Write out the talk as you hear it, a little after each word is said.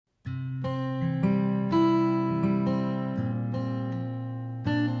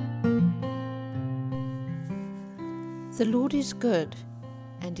The Lord is good,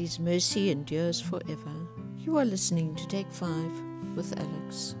 and His mercy endures forever. You are listening to Take 5 with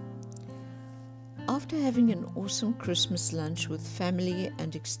Alex. After having an awesome Christmas lunch with family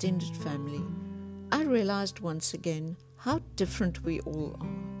and extended family, I realized once again how different we all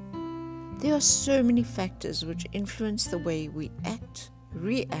are. There are so many factors which influence the way we act,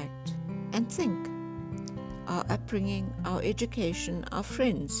 react, and think. Our upbringing, our education, our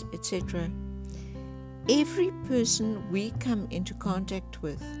friends, etc. Every person we come into contact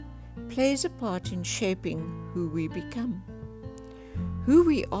with plays a part in shaping who we become. Who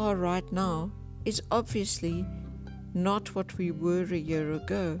we are right now is obviously not what we were a year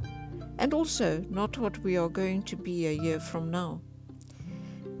ago, and also not what we are going to be a year from now.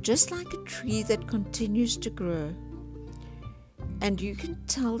 Just like a tree that continues to grow, and you can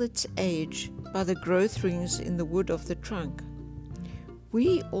tell its age by the growth rings in the wood of the trunk,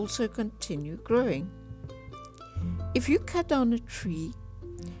 we also continue growing. If you cut down a tree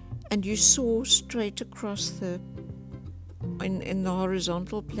and you saw straight across in the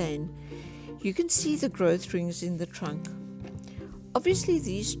horizontal plane, you can see the growth rings in the trunk. Obviously,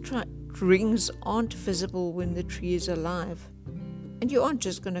 these rings aren't visible when the tree is alive, and you aren't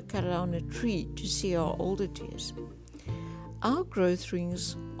just going to cut down a tree to see how old it is. Our growth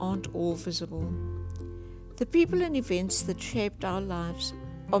rings aren't all visible. The people and events that shaped our lives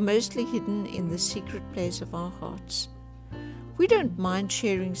are mostly hidden in the secret place of our hearts. We don't mind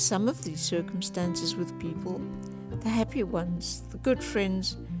sharing some of these circumstances with people, the happy ones, the good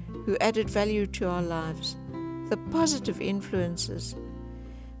friends who added value to our lives, the positive influences.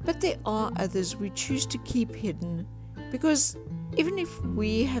 But there are others we choose to keep hidden because even if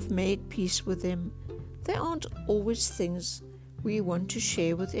we have made peace with them, they aren't always things we want to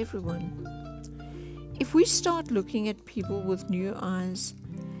share with everyone. If we start looking at people with new eyes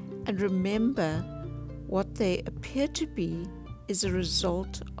and remember what they appear to be is a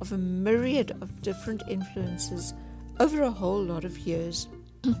result of a myriad of different influences over a whole lot of years,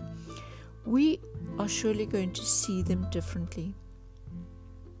 we are surely going to see them differently.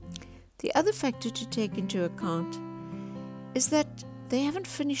 The other factor to take into account is that they haven't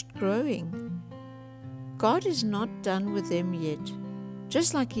finished growing. God is not done with them yet,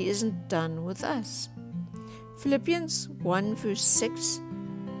 just like He isn't done with us. Philippians 1 verse 6,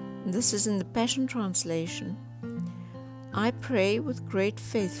 this is in the Passion Translation. I pray with great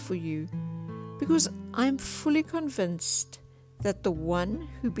faith for you, because I am fully convinced that the one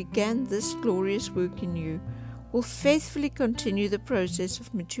who began this glorious work in you will faithfully continue the process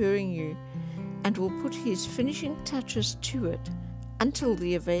of maturing you and will put His finishing touches to it until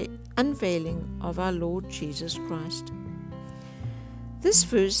the unveiling of our Lord Jesus Christ. This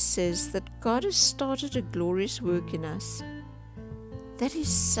verse says that God has started a glorious work in us. That is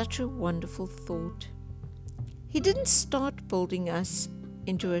such a wonderful thought. He didn't start building us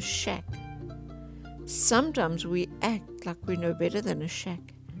into a shack. Sometimes we act like we know better than a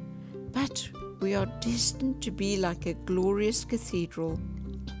shack, but we are destined to be like a glorious cathedral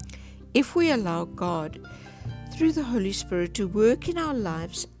if we allow God, through the Holy Spirit, to work in our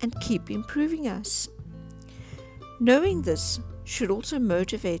lives and keep improving us. Knowing this should also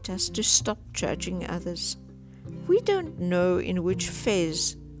motivate us to stop judging others. We don't know in which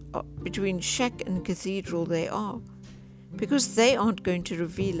phase between shack and cathedral they are, because they aren't going to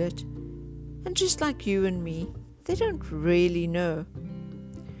reveal it. And just like you and me, they don't really know.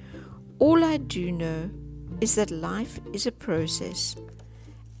 All I do know is that life is a process,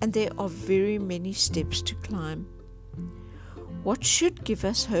 and there are very many steps to climb. What should give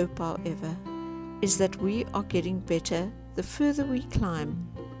us hope, however, is that we are getting better the further we climb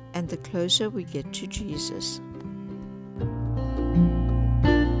and the closer we get to Jesus.